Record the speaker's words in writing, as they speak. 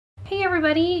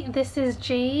everybody, this is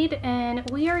Jade and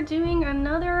we are doing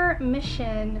another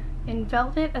mission in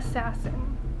Velvet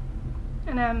Assassin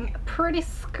and I'm pretty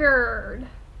scared.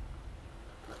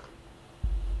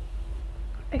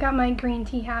 I got my green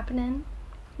tea happening,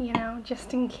 you know,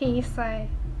 just in case I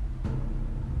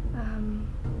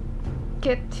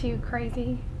get too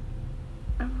crazy.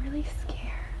 I'm really scared.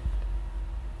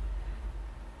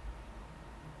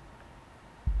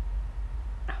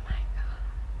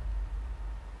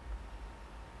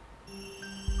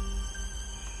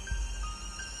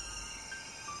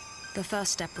 The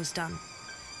first step was done.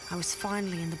 I was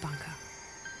finally in the bunker.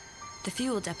 The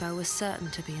fuel depot was certain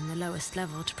to be in the lowest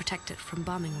level to protect it from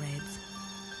bombing raids.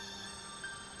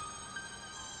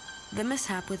 The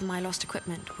mishap with my lost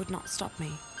equipment would not stop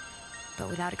me, but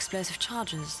without explosive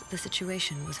charges, the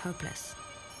situation was hopeless.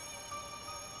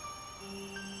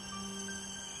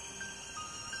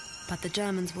 But the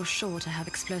Germans were sure to have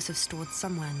explosives stored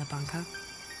somewhere in the bunker.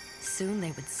 Soon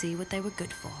they would see what they were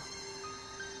good for.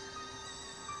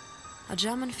 A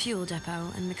German fuel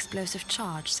depot and an explosive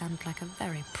charge sounded like a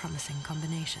very promising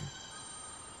combination.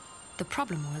 The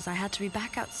problem was I had to be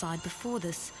back outside before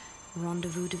this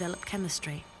rendezvous developed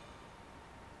chemistry.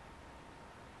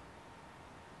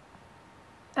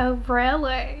 Oh,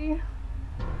 really?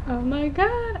 Oh my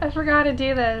god, I forgot to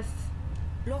do this.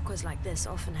 Lockers like this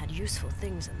often had useful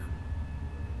things in them.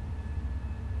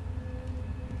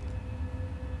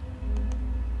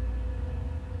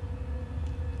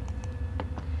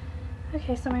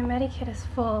 Okay, so my medikit is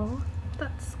full.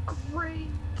 That's great.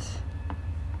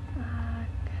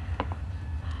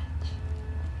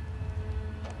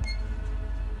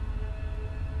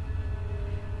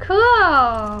 Cool!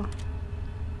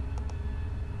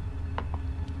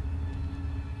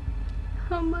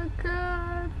 Oh my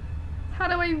god. How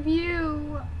do I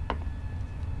view?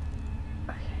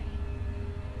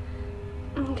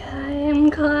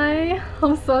 Okay.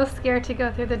 I'm so scared to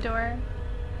go through the door.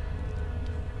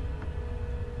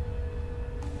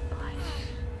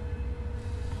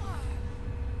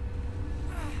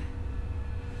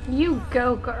 You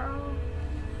go, girl.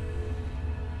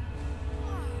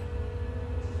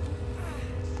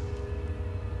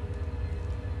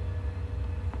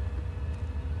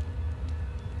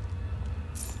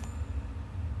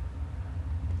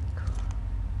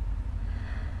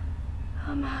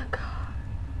 Oh my god.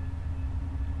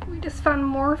 We just found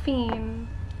morphine.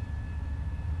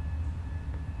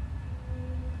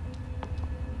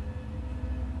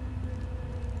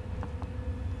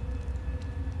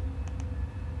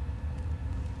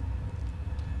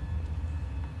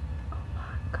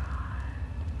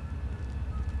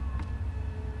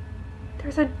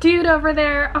 There's a dude over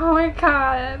there. Oh my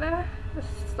god. This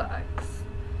sucks.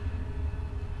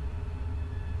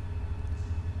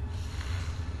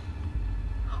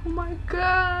 Oh my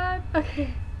god.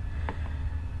 Okay.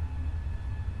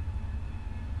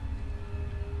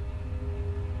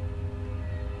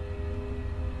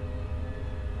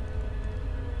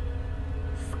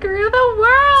 Screw the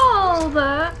world.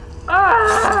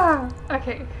 Ah.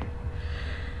 Okay.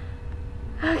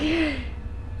 Okay.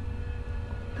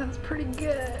 That's pretty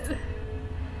good.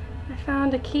 I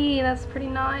found a key, that's pretty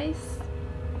nice.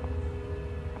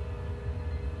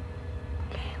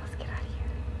 Okay, let's get out of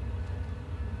here.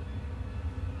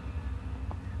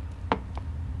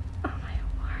 Oh my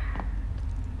word.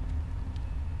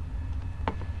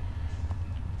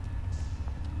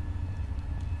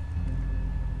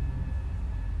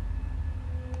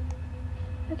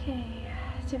 Okay,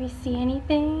 do we see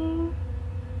anything?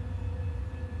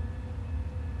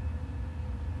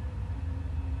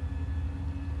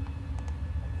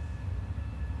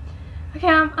 Okay,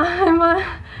 I'm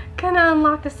gonna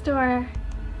unlock this door.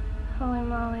 Holy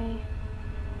moly.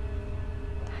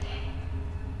 Okay.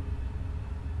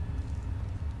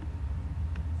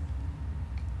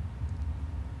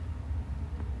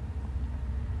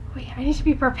 Wait, I need to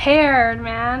be prepared,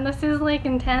 man. This is like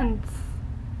intense.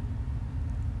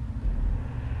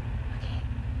 Okay.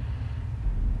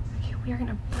 Okay, we are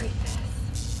gonna break this.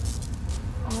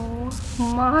 Oh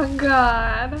my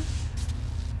god.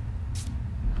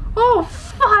 Oh,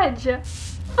 fudge!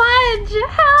 Fudge!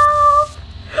 Help!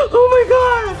 Oh my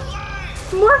god!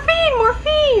 Morphine!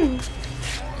 Morphine!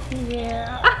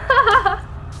 Yeah.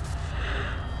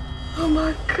 Oh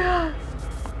my god.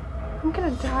 I'm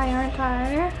gonna die, aren't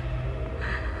I?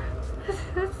 This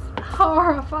is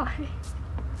horrifying.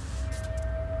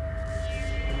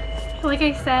 Like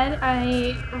I said,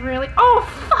 I really... Oh,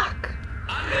 fuck!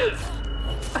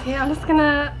 Okay, I'm just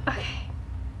gonna... Okay.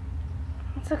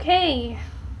 It's okay.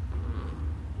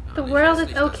 The world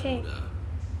is okay.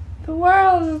 The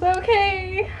world is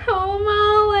okay. Oh,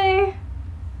 Molly.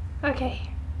 Okay.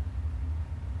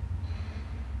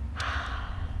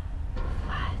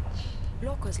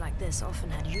 Lockers like this often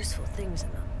had useful things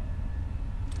in them.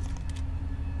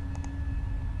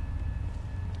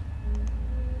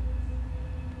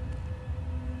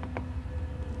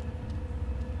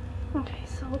 Okay,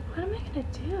 so what am I gonna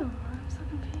do? I'm so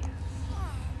confused.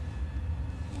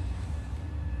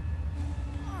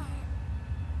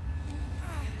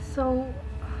 So,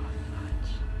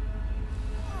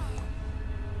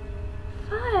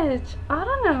 fudge. I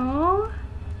don't know.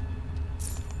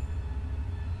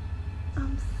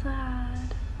 I'm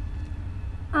sad.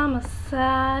 I'm a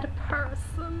sad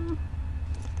person.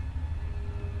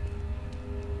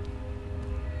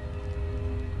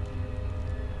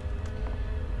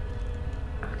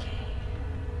 Okay.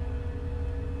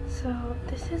 So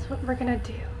this is what we're gonna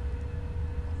do.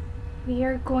 We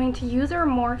are going to use our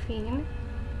morphine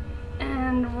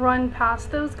and run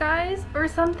past those guys or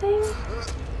something.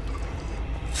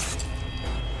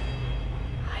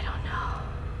 I don't know.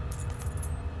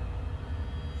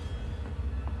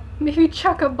 Maybe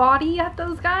chuck a body at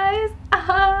those guys?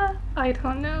 I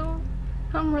don't know.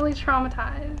 I'm really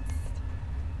traumatized.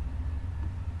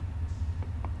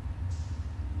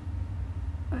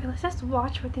 Okay, let's just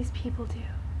watch what these people do.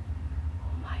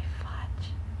 Oh my fudge.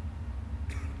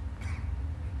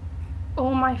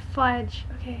 Oh my fudge.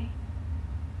 Okay.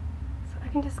 So I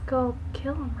can just go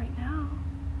kill him right now.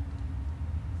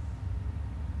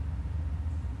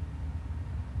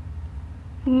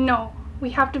 No, we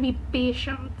have to be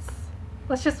patient.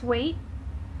 Let's just wait.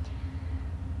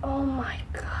 Oh my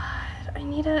god, I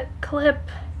need a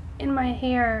clip in my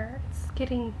hair. It's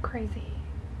getting crazy.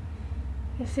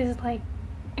 This is like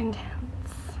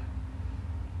intense.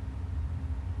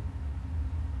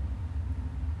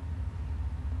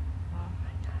 Oh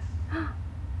my god.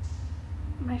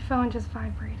 My phone just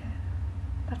vibrated.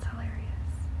 That's hilarious.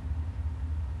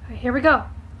 Okay, here we go.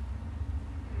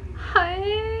 Hi.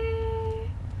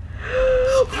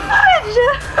 Fudge!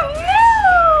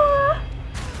 No!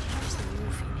 Use the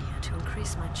morphine here to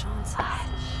increase my chances.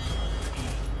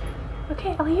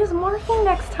 Okay, I'll use morphine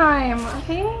next time.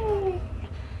 Okay.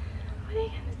 What are you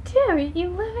gonna do? You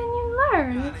live and you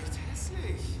learn.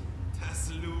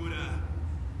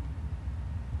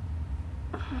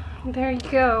 There you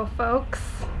go, folks.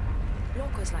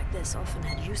 Lockers like this often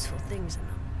had useful things in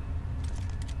them.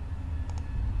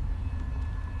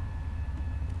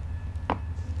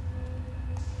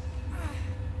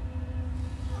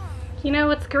 You know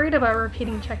what's great about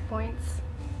repeating checkpoints?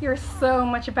 You're so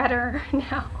much better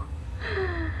now.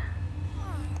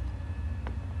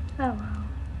 Oh well.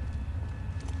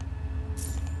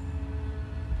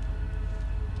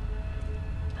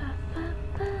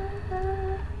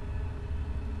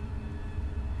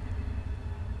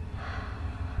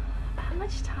 How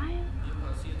much time?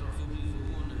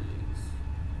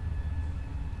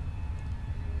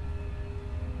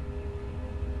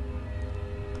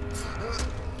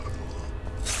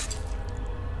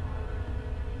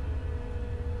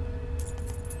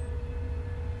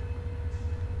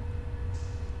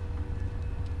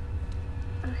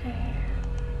 Okay.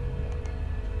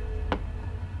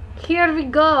 Here we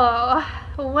go.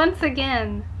 Once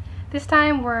again. This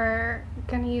time we're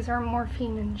gonna use our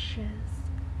morphine and shiz.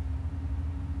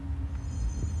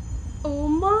 Oh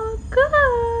my god.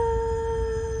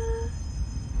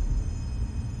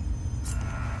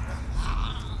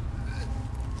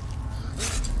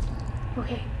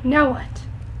 Okay, now what?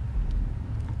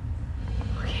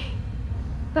 Okay.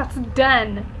 That's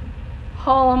done.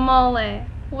 Holy moly.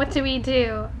 What do we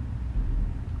do?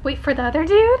 Wait for the other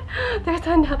dude? There's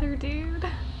another dude.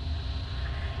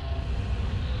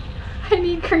 I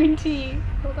need green tea.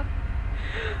 Hold on.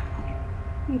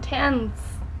 Intense.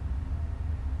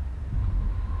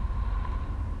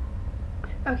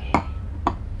 Okay.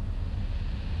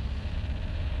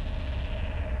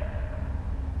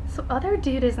 So other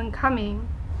dude isn't coming.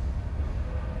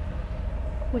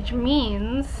 Which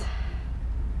means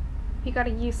we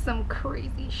gotta use some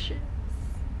crazy shit.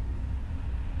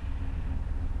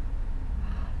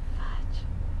 Fudge.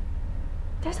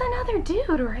 There's another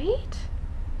dude, right?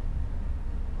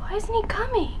 Why isn't he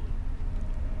coming?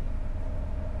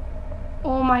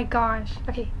 Oh my gosh.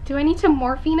 Okay, do I need to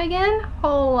morphine again?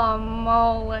 Holy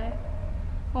moly.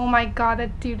 Oh my god,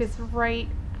 that dude is right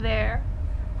there.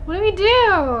 What do we do?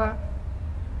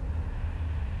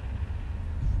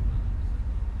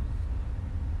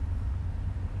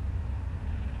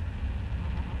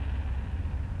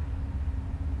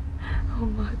 Oh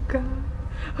my god.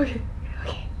 Okay,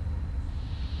 okay.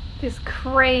 This is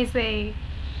crazy.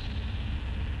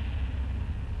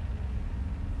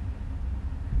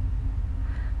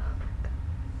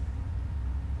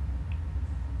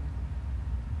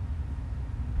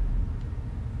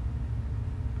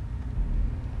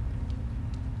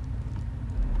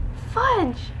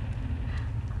 fudge!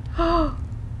 Oh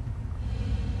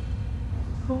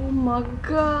my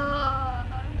god.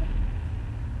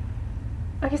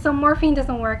 Okay, so morphine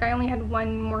doesn't work. I only had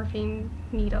one morphine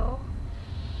needle.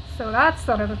 So that's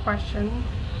out of the question.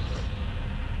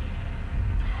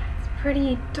 It's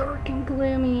pretty dark and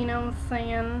gloomy, you know what I'm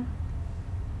saying?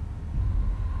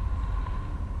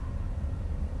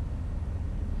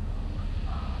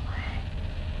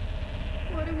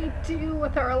 What do we do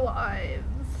with our lives?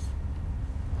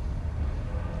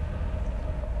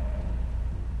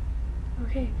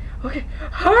 Okay, okay,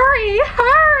 hurry,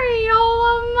 hurry,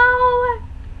 oh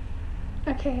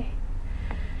my. Okay.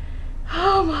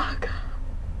 Oh my god.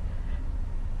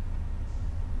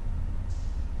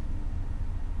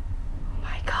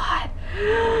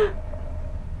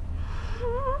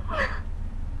 Oh my god.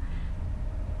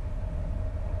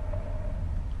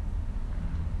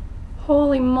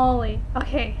 Holy moly.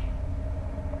 Okay.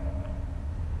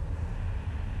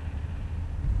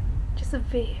 Just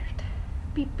evade.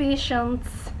 Be patient.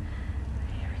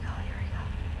 Here we go, here we go.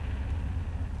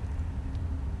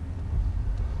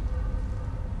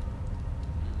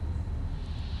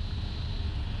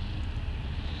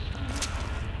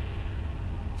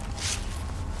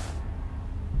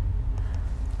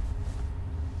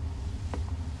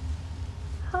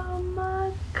 Oh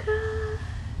my god.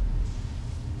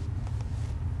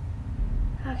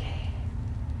 Okay.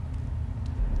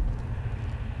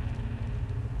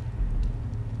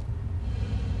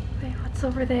 Wait, what's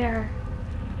over there?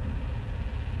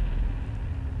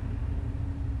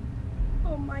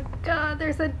 Oh my god,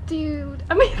 there's a dude.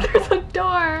 I mean, there's a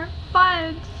door.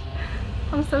 Fudge.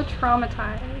 I'm so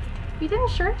traumatized. We didn't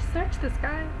search this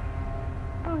guy.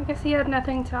 Oh, I guess he had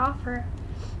nothing to offer.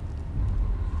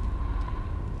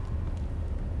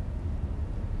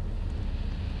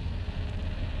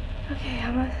 Okay,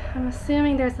 I'm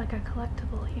assuming there's like a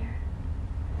collectible here.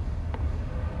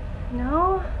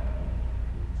 No?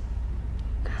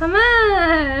 Come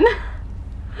on!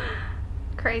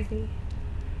 Crazy.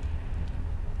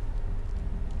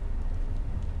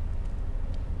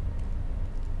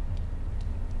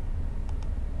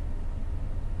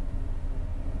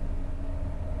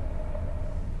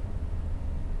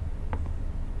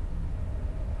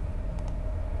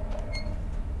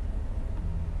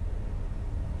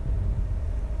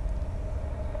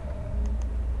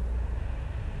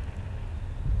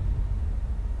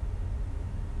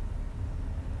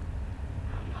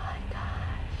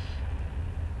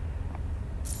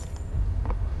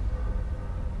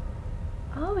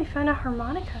 Oh, we found a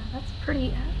harmonica. That's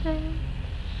pretty epic.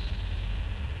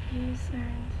 Use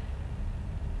earned.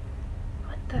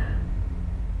 What the?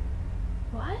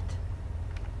 What?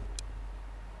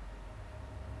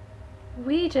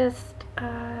 We just,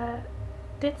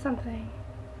 did something.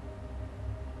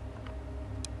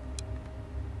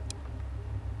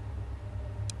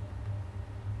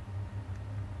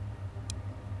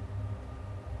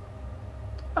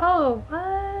 Oh,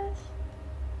 what?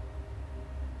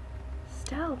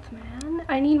 Stealth, man.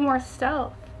 I need more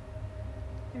stealth.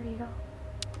 There you go.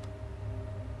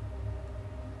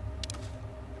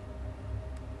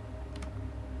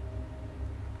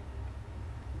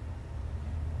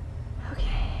 Okay.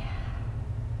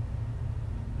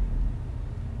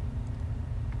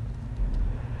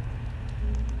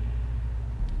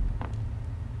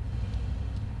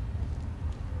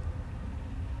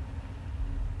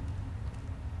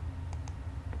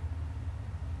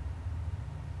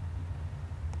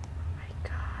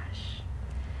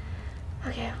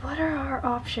 Okay, what are our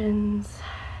options?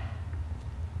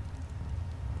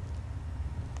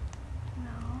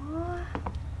 No.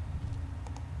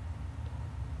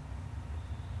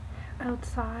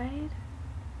 Outside.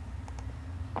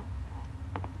 What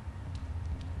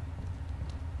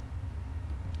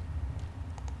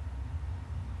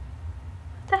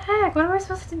the heck? What am I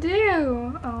supposed to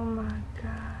do? Oh my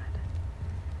god.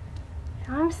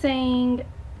 I'm saying...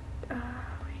 wait,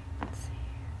 let's see.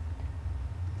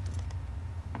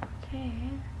 Okay,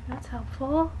 that's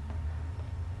helpful.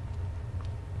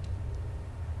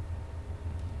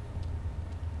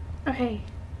 Okay,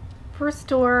 first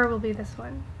door will be this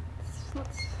one.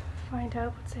 Let's find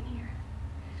out what's in here.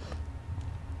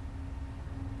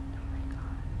 Oh my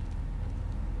god.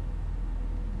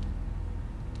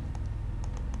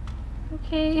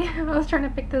 Okay, I was trying to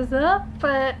pick this up,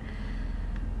 but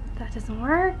that doesn't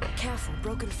work. Careful,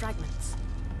 broken fragments.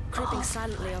 Creeping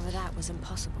silently over that was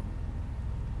impossible.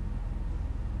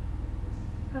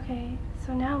 Okay,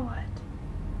 so now what?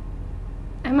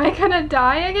 Am I gonna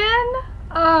die again?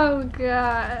 Oh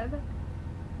god.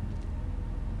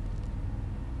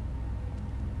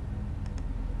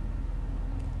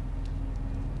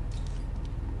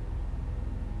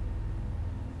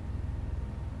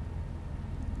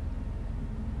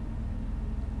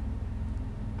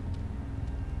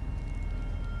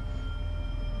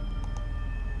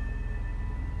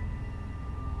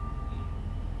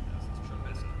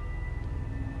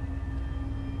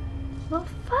 Well,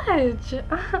 fudge.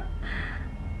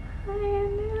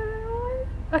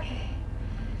 Okay.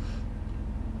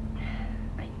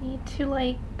 I need to,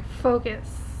 like, focus.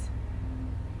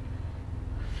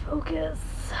 Focus.